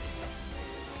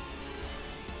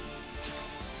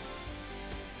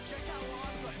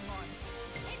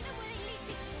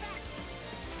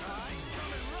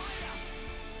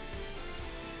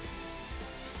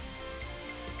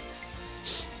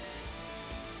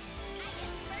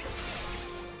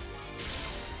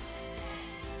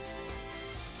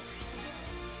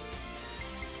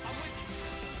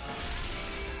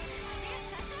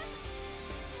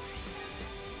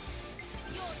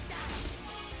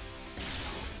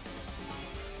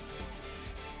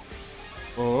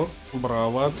 О,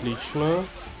 браво, отлично.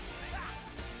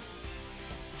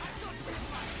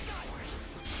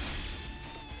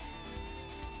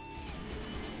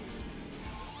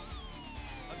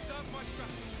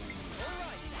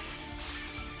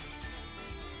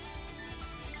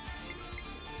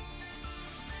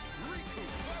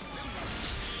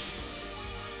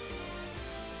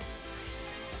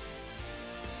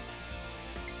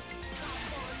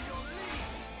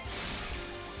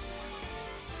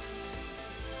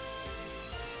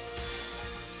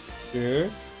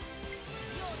 Так.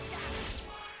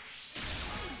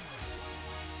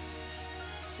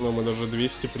 Но мы даже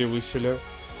 200 превысили.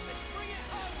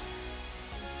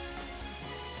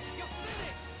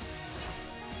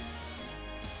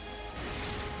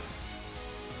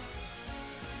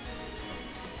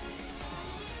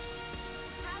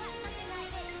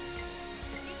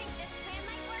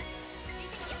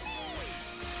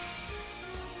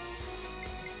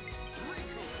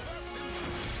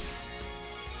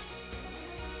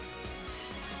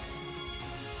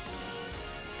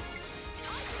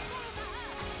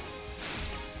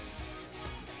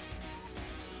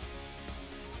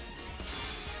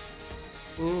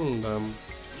 Да.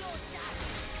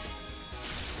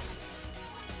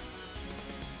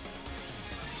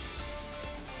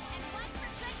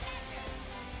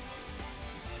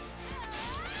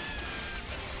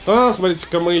 А,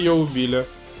 смотрите-ка, мы ее убили.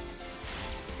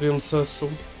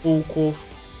 Принцессу пауков.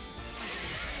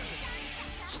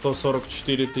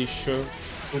 144 тысячи.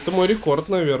 Это мой рекорд,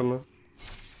 наверное.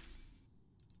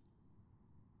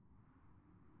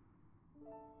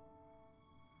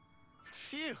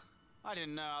 Phew! I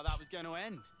didn't know how that was going to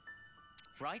end.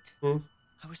 Right? I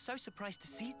was so surprised to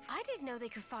see. I didn't know they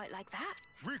could fight like that.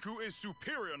 Riku is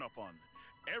superior, Nopon.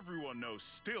 Everyone knows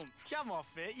still. Come off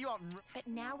it, you aren't. But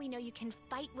now we know you can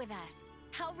fight with us.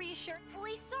 How reassuring.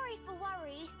 We're sorry for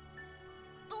worry.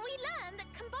 But we learned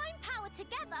that combined power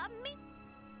together means.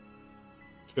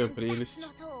 Какая прелесть.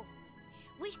 Not all.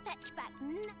 We fetch back.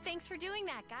 Thanks for doing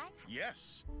that, guy.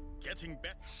 Yes, getting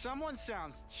better. Someone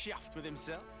sounds chuffed with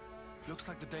himself. Looks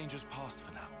like the danger's past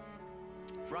for now.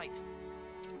 Right.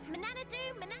 Manana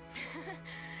do, Manana.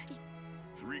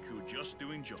 Riku just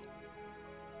doing job.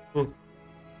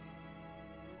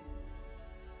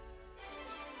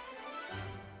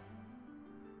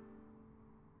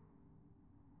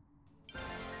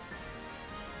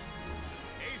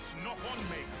 Ace Nopon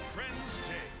make friends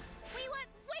day. We work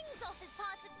wings off as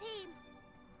part of team.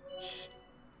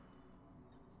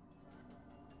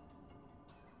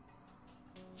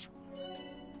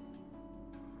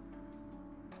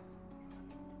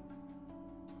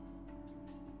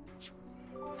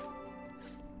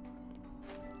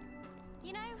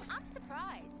 You know, I'm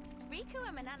surprised. Riku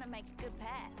and Manana make a good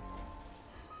pair.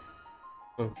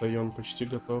 Район почти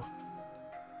готов.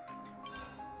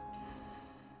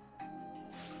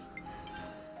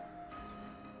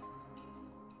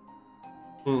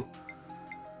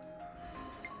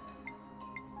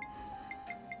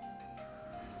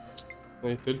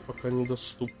 Найтель пока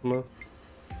недоступна.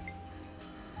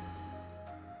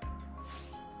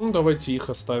 Ну, давайте их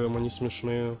оставим, они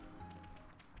смешные.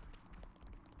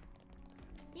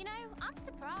 You know, I'm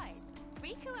surprised.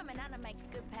 Riku and Manana make a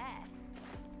good pair.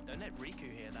 Don't let Riku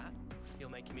hear that. You'll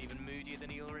make him even moodier than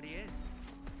he already is.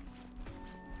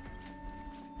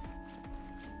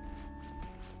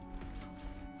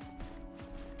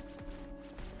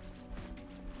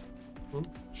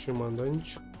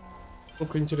 Чемоданчик.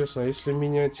 Ну-ка, интересно, а если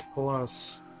менять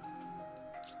класс?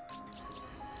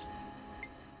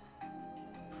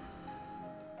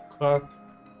 Как?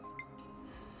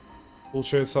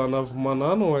 Получается, она в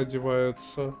Манану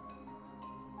одевается.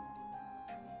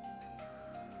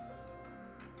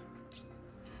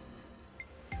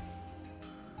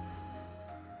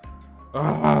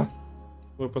 А-а-а!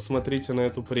 Вы посмотрите на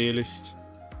эту прелесть.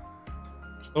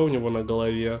 Что у него на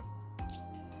голове?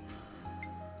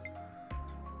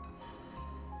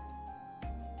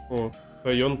 О,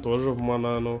 Тайон тоже в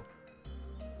Манану.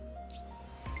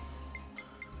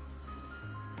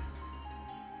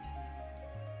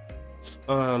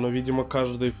 А, ну, видимо,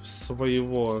 каждый в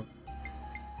своего.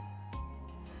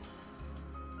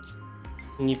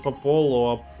 Не по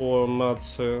полу, а по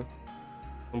нации.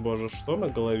 Боже, что на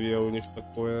голове у них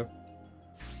такое?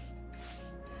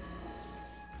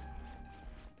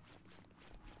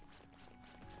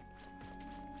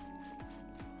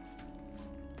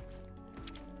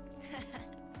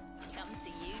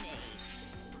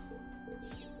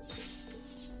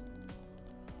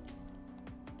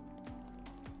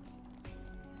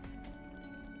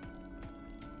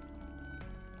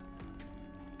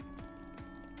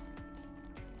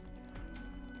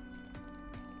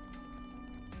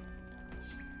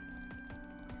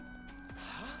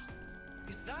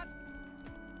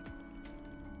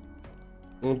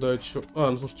 Ну да, чё... А,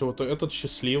 ну слушайте, вот этот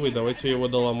счастливый, давайте его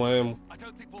доломаем.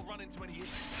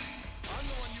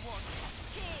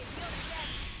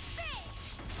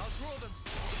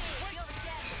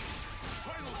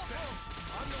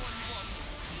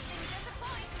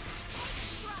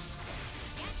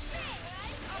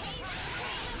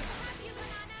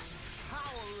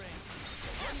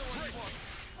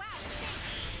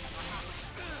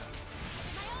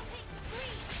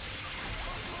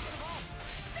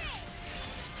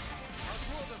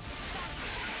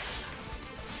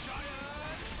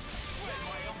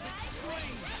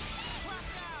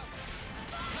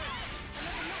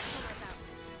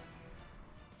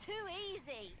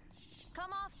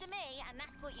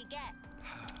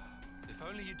 If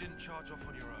only you didn't charge off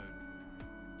on your own.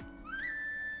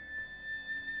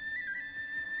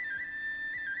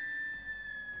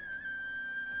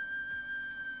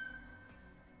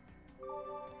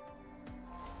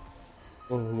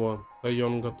 Ого,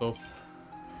 Тайон готов.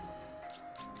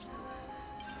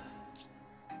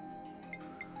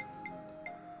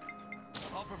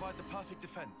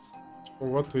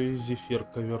 Вот и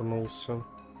Зефирка вернулся.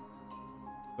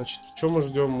 Значит, что мы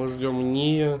ждем? Мы ждем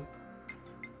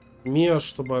Мия,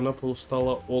 чтобы она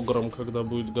стала огром, когда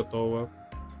будет готова.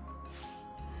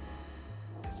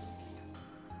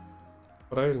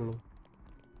 Правильно?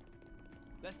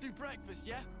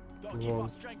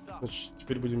 Вот. Значит,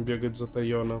 теперь будем бегать за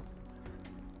Тайона.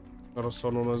 Раз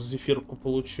он у нас Зефирку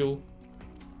получил.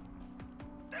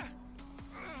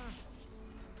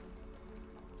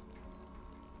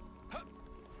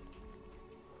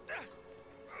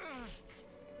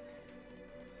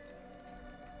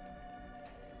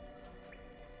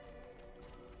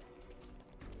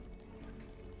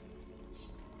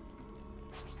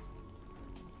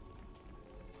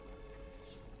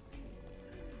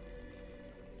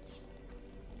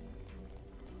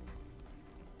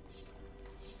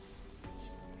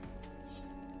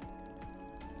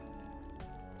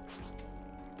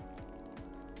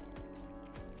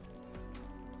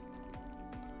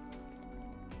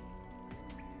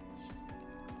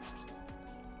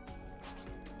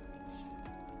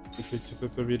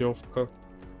 Это веревка,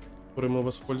 которой мы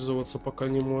воспользоваться пока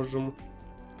не можем.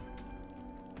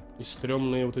 И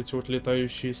стрёмные вот эти вот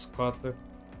летающие скаты.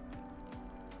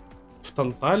 В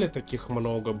Тантале таких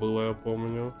много было, я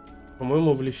помню.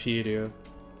 По-моему, в Леферии.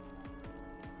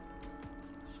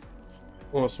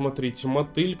 О, смотрите,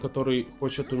 мотыль, который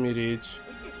хочет умереть.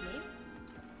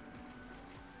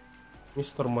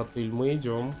 Мистер Мотыль, мы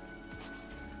идем.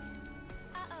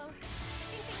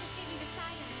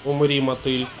 Умри,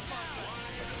 мотыль.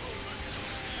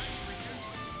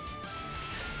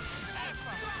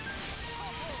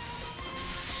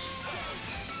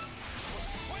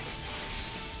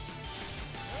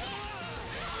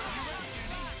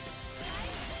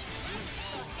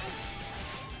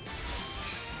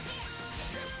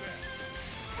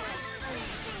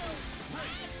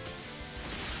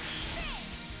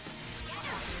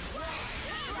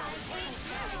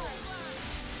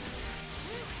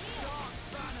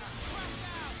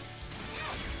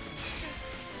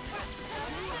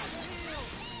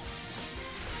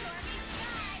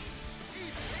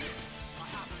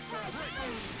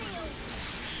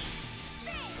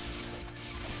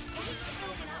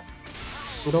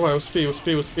 Ну давай, успей.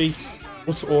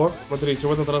 О, смотрите,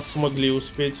 в этот раз смогли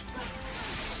успеть.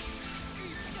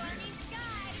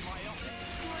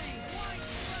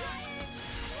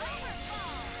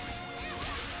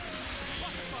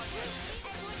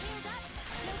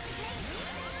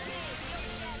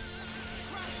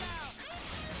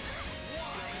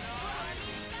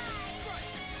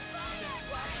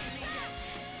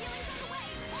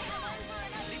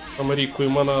 Там Рику и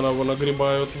Мананову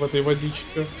нагребают в этой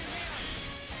водичке.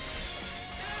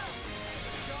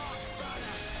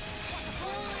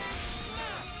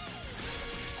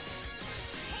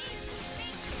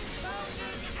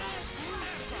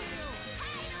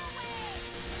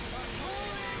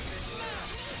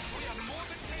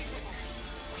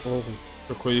 О,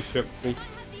 какой эффектный.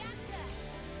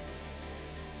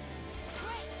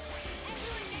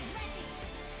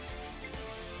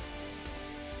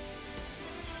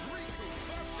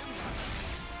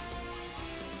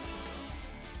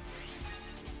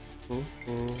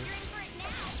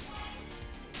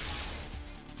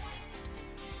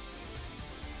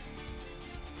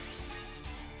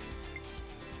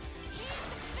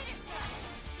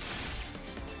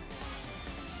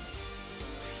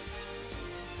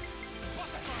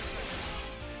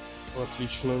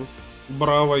 Отлично.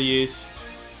 Браво есть.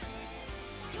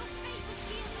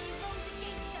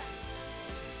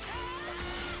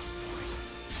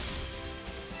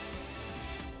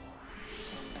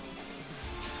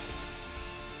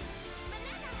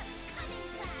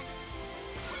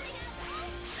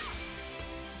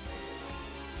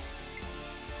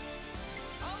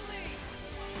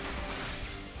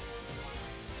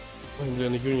 Ой,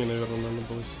 блин, Юни, наверное, надо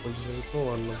было использовать. Ну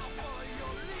ладно.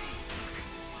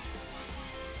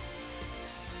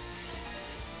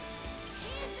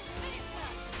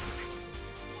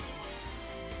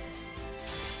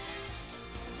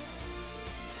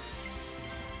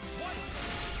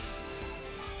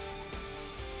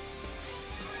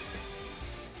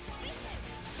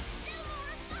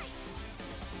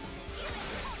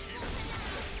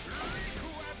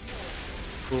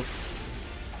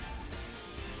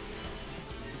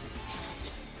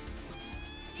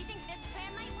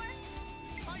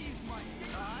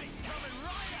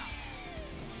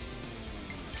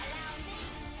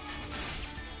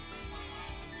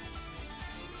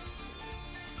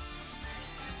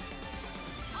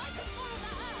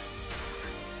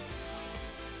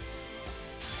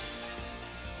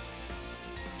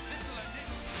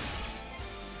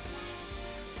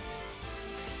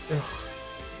 Эх.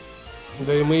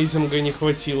 Да и Мейзинга не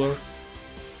хватило.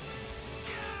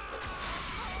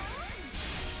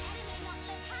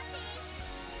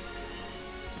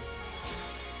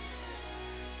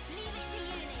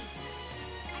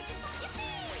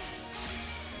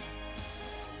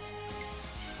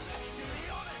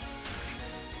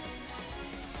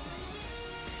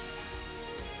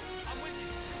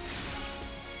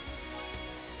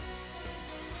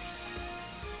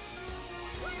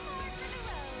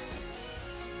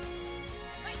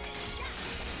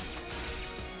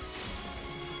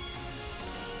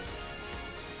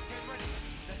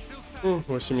 Ну,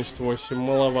 88,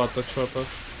 маловато что-то.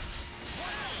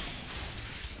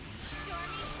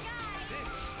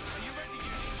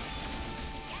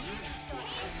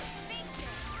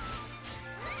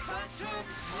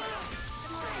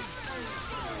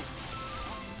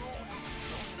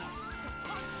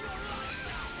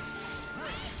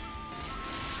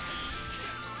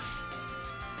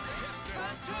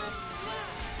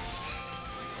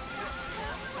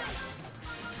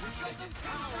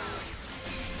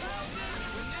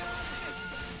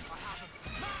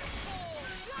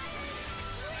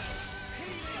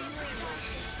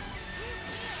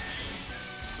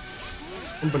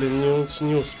 Блин,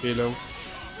 не успели.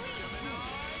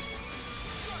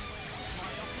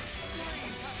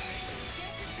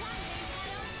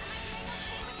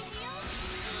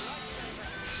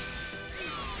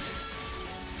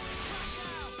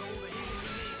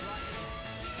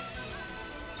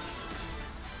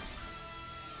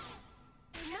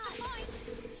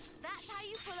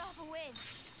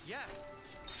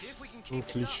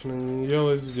 Отлично,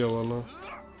 дело сделано.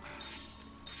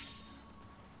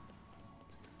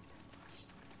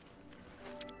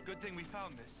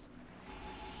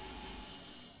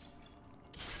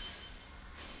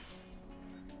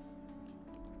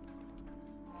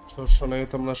 Что ж, на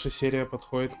этом наша серия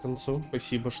подходит к концу.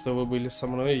 Спасибо, что вы были со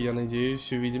мной. Я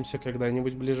надеюсь, увидимся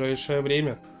когда-нибудь в ближайшее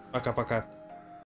время. Пока-пока.